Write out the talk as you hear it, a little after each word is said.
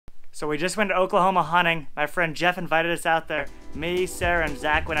So we just went to Oklahoma hunting. My friend Jeff invited us out there. Me, Sarah, and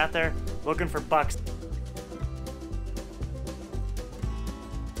Zach went out there looking for bucks.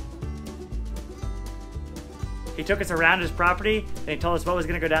 He took us around his property and he told us what was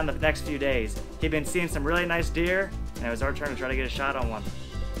going to go down the next few days. He'd been seeing some really nice deer and it was our turn to try to get a shot on one.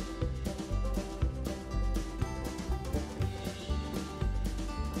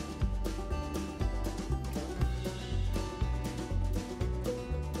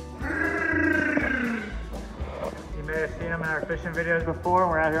 You may have seen him in our fishing videos before.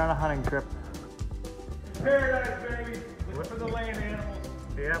 We're out here on a hunting trip. Paradise, baby. Look for the land animals.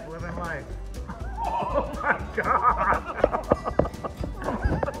 Yep, living life. Oh my God!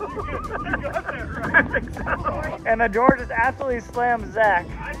 you got that right. I think so. And the door just absolutely slammed Zach.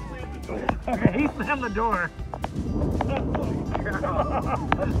 I slammed the door. Okay, he slammed the door.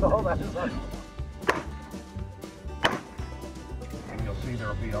 That's all that is. And you'll see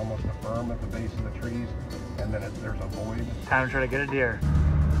there'll be almost a berm at the base of the trees, and then there's a void. Time to try to get a deer.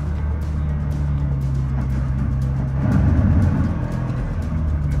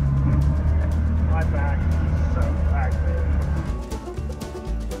 My back is so packed, man.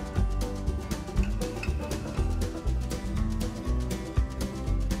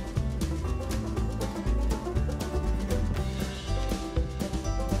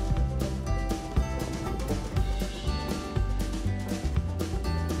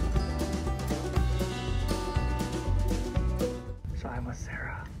 So I'm with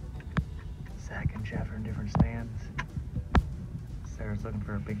Sarah. Zach and Jeff are in different stands. Sarah's looking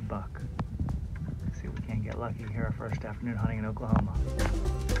for a big buck. See if we can't get lucky here our first afternoon hunting in Oklahoma.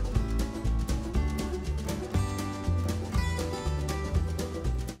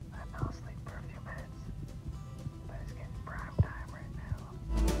 I fell asleep for a few minutes, but it's getting prime time right now.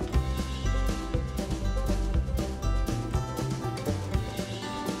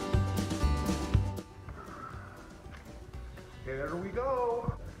 Here we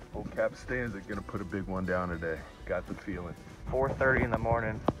go. Old Cap Stands are gonna put a big one down today. Got the feeling. 4:30 in the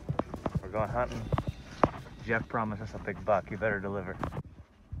morning. We're going hunting. Jeff promised us a big buck. You better deliver.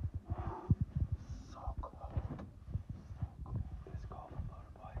 So close. Let's call the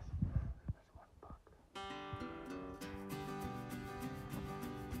motor boys. There's one buck.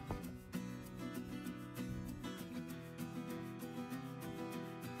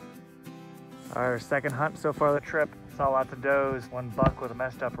 All right, our second hunt so far of the trip. Saw lots of does. One buck with a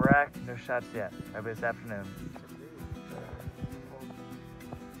messed up rack. No shots yet. Maybe this afternoon.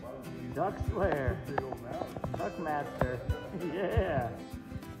 Duck Slayer. Duck Master. Yeah.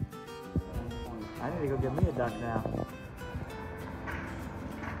 I need to go get me a duck now.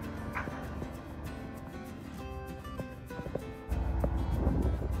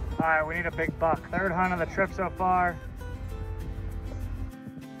 Alright, we need a big buck. Third hunt of the trip so far.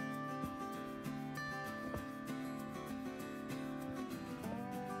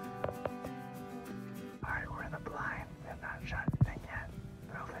 Alright, we're in the blind. We have not shot anything yet.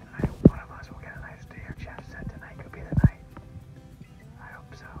 But hopefully tonight one of us will get a nice deer. Jeff said tonight could be the night. I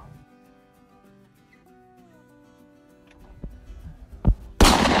hope so.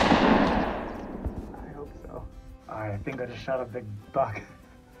 I hope so. Alright, I think I just shot a big buck.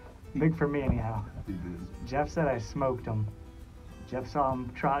 Big for me anyhow. Jeff said I smoked him. Jeff saw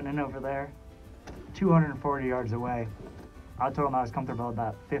him trotting in over there, 240 yards away. I told him I was comfortable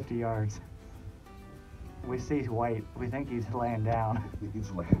about 50 yards. We see white. We think he's laying down.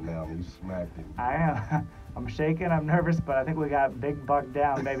 He's laying down. He smacked him. I am. I'm shaking. I'm nervous, but I think we got big buck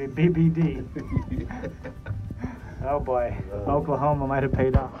down, baby. BBD. Oh boy. Oklahoma might have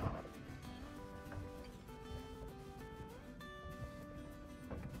paid off.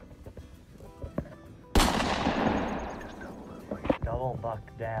 Double buck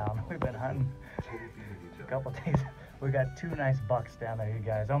down. We've been hunting a couple days. We got two nice bucks down there, you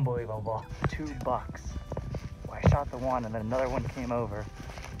guys. Unbelievable. 2 bucks. Well, I shot the one and then another one came over.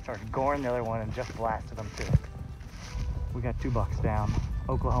 Started goring the other one and just blasted them too. We got 2 bucks down.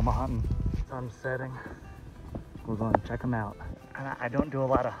 Oklahoma hunting. Sun's setting. We're going to check them out. I don't do a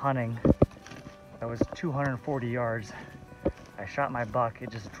lot of hunting. That was 240 yards. I shot my buck, it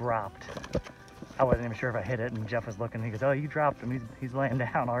just dropped. I wasn't even sure if I hit it, and Jeff was looking, he goes, oh, you dropped him, he's laying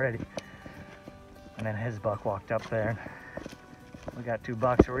down already. And then his buck walked up there. We got 2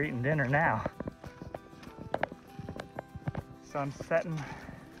 bucks, we're eating dinner now. Sun's setting,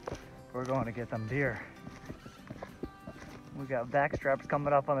 we're going to get them deer. We got back straps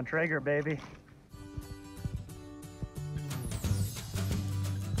coming up on the Traeger, baby.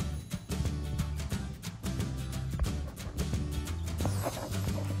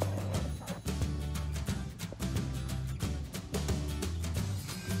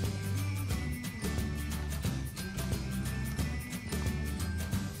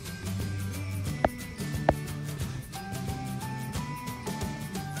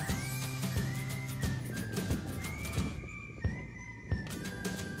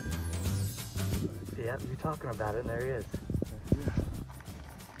 Yep, you're talking about it, and there he is. Yeah.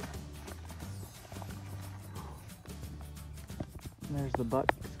 There's the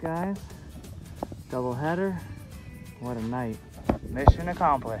bucks, guys. Double header. What a night. Mission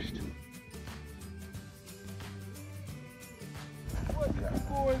accomplished. What you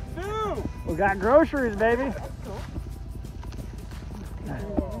boys do? We got groceries, baby.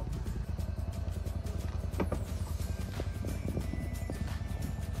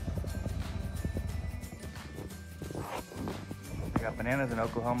 We got bananas in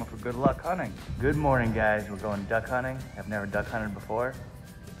Oklahoma for good luck hunting. Good morning, guys. We're going duck hunting. I've never duck hunted before.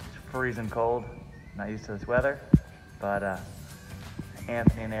 It's freezing cold. Not used to this weather, but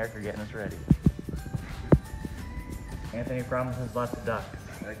Anthony and Eric are getting us ready. Anthony promises lots of ducks.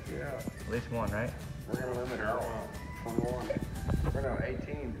 Heck yeah. At least one, right? We're gonna limit our 21. We're gonna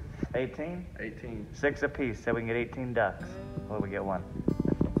 18. 18? 18. 6 apiece, so we can get 18 ducks. Well, we get one.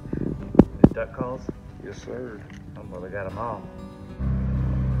 These duck calls? Yes, sir. Oh, well, they got them all.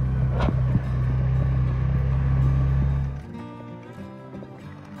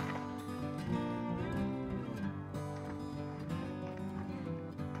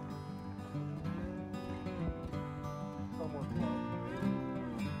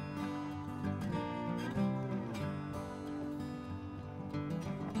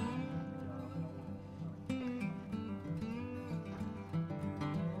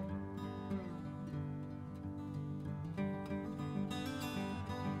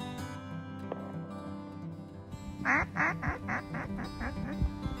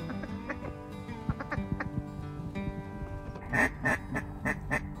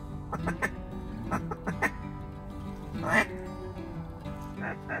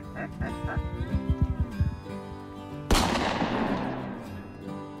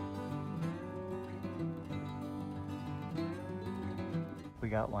 We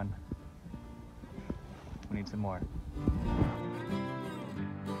got one. We need some more.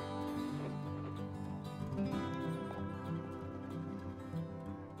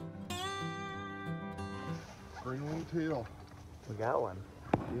 Green-winged teal. We got one.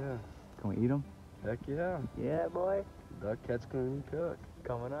 Yeah. Can we eat them? Heck yeah. Yeah, boy. Duck cat's gonna be cooked.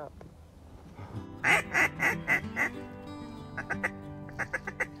 Coming up.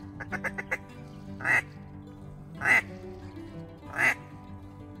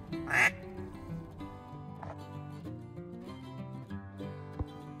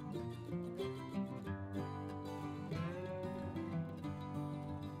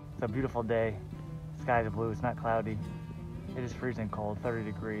 It's a beautiful day. Sky's blue, it's not cloudy. It is freezing cold, 30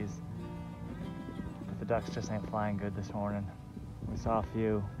 degrees. But the ducks just ain't flying good this morning. We saw a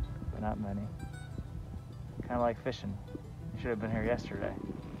few, but not many. Kind of like fishing. You should have been here yesterday.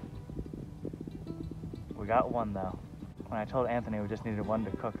 We got one though. When I told Anthony we just needed one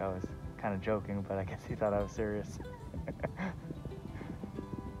to cook, I was kind of joking, but I guess he thought I was serious.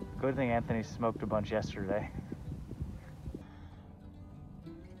 Good thing Anthony smoked a bunch yesterday.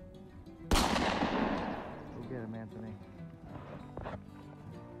 Get him, Anthony.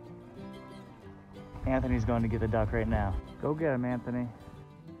 Anthony's going to get the duck right now. Go get him, Anthony.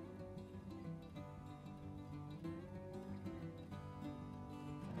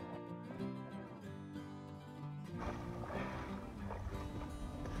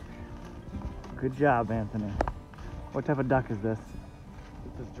 Good job, Anthony. What type of duck is this?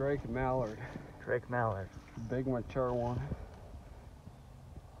 It's a Drake Mallard. Drake Mallard. Big mature one.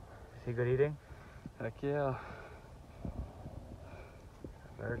 Is he good eating? Heck yeah.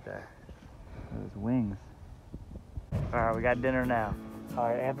 Bird there. Those wings. Alright, we got dinner now.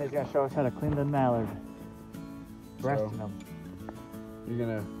 Alright, Anthony's gonna show us how to clean the mallard. Breasting them. You're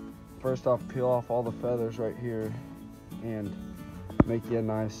gonna first off peel off all the feathers right here and make you a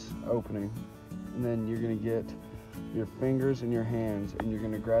nice opening. And then you're gonna get your fingers and your hands and you're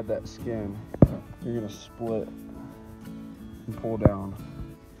gonna grab that skin. You're gonna split and pull down.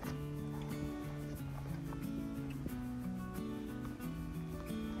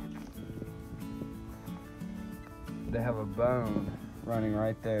 They have a bone running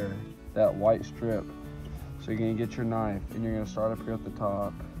right there, that white strip. So you're gonna get your knife and you're gonna start up here at the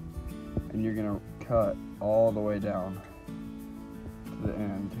top and you're gonna cut all the way down to the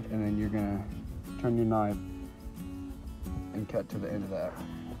end. And then you're gonna turn your knife and cut to the end of that.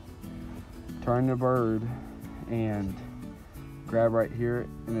 Turn the bird and grab right here,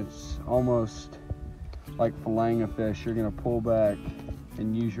 and it's almost like filleting a fish. You're gonna pull back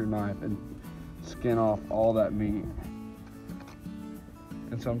and use your knife and skin off all that meat.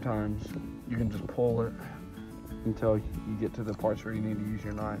 And sometimes you can just pull it until you get to the parts where you need to use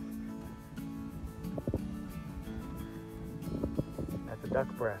your knife. That's a duck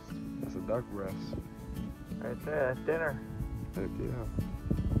breast. That's a duck breast. Right there, that's dinner. Heck yeah.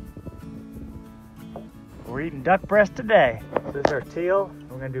 We're eating duck breast today. This is our teal.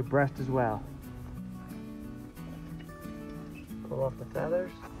 We're gonna do breast as well. Pull off the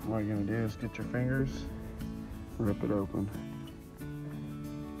feathers. What you're gonna do is get your fingers, rip it open.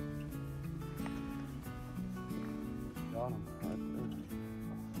 Got 'em right there.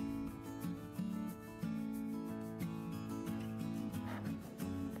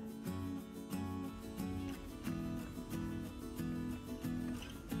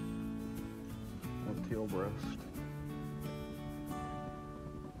 Teal breast.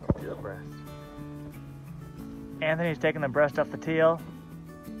 Teal breast. Anthony's taking the breast off the teal.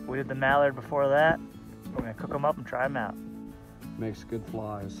 We did the mallard before that. We're gonna cook them up and try them out. Makes good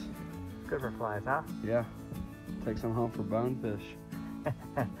flies. Good for flies, huh? Yeah. Take some home for bonefish.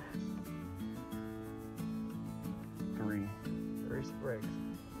 3. 3 sprigs.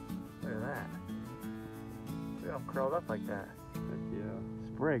 Look at that. Look at them curled up like that. Heck yeah.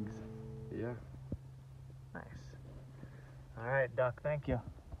 Sprigs. Yeah. Nice. All right, Duck, thank you.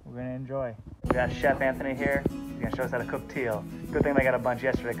 We're gonna enjoy. We got Chef Anthony here. He's gonna show us how to cook teal. Good thing they got a bunch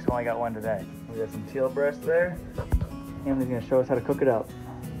yesterday because we only got one today. We got some teal breast there. Anthony's gonna show us how to cook it up.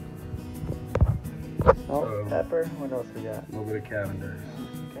 Salt, pepper, what else we got? A little bit of Cavenders.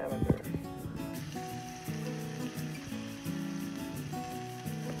 Cavenders.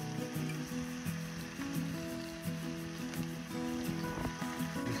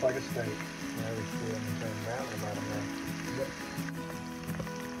 Just like a steak. Now we see them turn brown in the bottom there. Yep.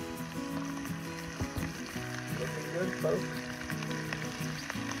 Looking good, folks.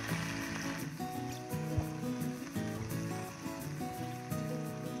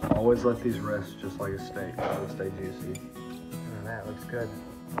 Always let these rest just like a steak, so it'll stay juicy. Look at that, looks good.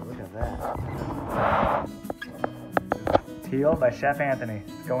 Look at that. Teal by Chef Anthony.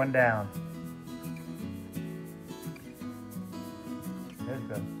 It's going down. It's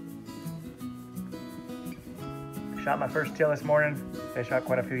good. Shot my first teal this morning. They shot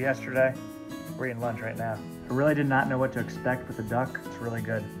quite a few yesterday. We're eating lunch right now. I really did not know what to expect with the duck. It's really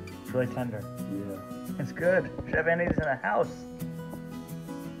good. It's really tender. Yeah. It's good. Chef Anthony's in the house.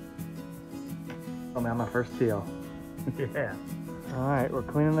 Oh man, my first teal. Yeah. All right, we're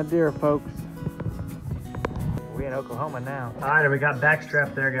cleaning the deer, folks. We in Oklahoma now. All right, we got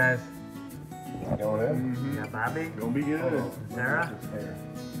backstrap there, guys. Going in. We got Bobby. Gonna be good. Sarah.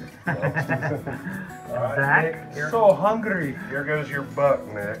 All right, Zach. Nick, you're so hungry. Here goes your buck,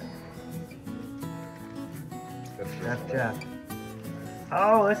 Nick. Chef Jeff.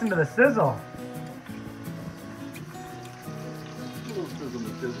 Oh, listen to the sizzle. A little sizzle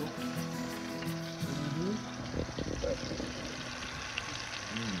and sizzle.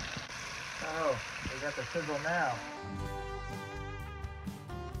 Oh, we got the sizzle now.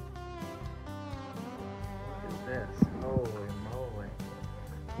 Look at this. Holy moly.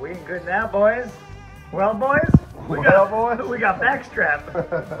 We eating good now, boys? Well, boys? We got backstrap.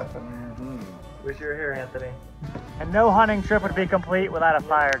 Wish you were here, Anthony. And no hunting trip would be complete without a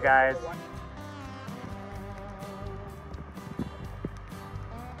fire, guys.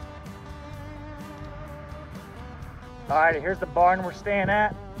 Alrighty, here's the barn we're staying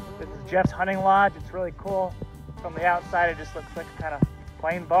at. This is Jeff's hunting lodge. It's really cool. From the outside, it just looks like a kind of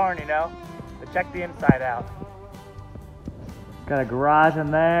plain barn, you know? But check the inside out. Got a garage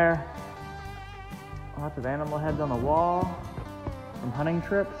in there. Lots of animal heads on the wall from hunting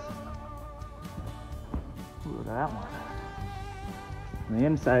trips. Ooh, look at that one. And the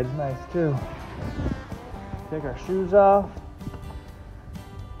inside's nice too. Take our shoes off.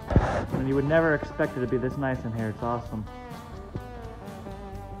 And you would never expect it to be this nice in here. It's awesome.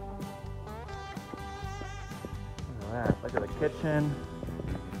 Look at that. Look at the kitchen.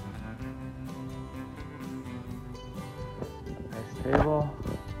 Nice table.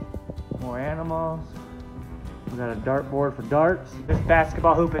 More animals. We got a dartboard for darts. This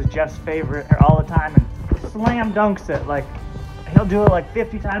basketball hoop is Jeff's favorite all the time, and slam dunks it. Like, he'll do it like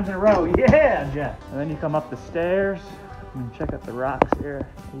 50 times in a row. Yeah, Jeff. And then you come up the stairs and check out the rocks here.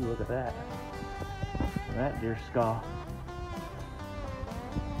 Ooh, look at that. Look at that deer skull.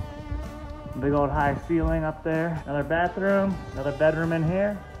 Big old high ceiling up there. Another bathroom, another bedroom in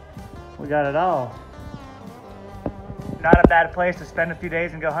here. We got it all. Not a bad place to spend a few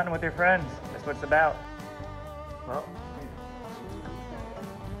days and go hunting with your friends. That's what it's about. Well.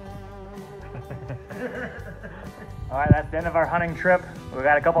 All right, that's the end of our hunting trip. We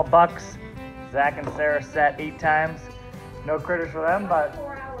got a couple bucks. Zach and Sarah sat 8 times. No critters for them, but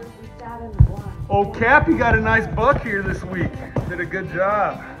 4 hours we sat in the blind. Oh, Cap, you got a nice buck here this week. Did a good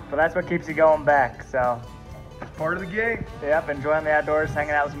job. that's what keeps you going back. So It's part of the game. Yep, enjoying the outdoors,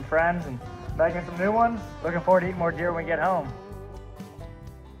 hanging out with some friends, and making some new ones. Looking forward to eating more deer when we get home.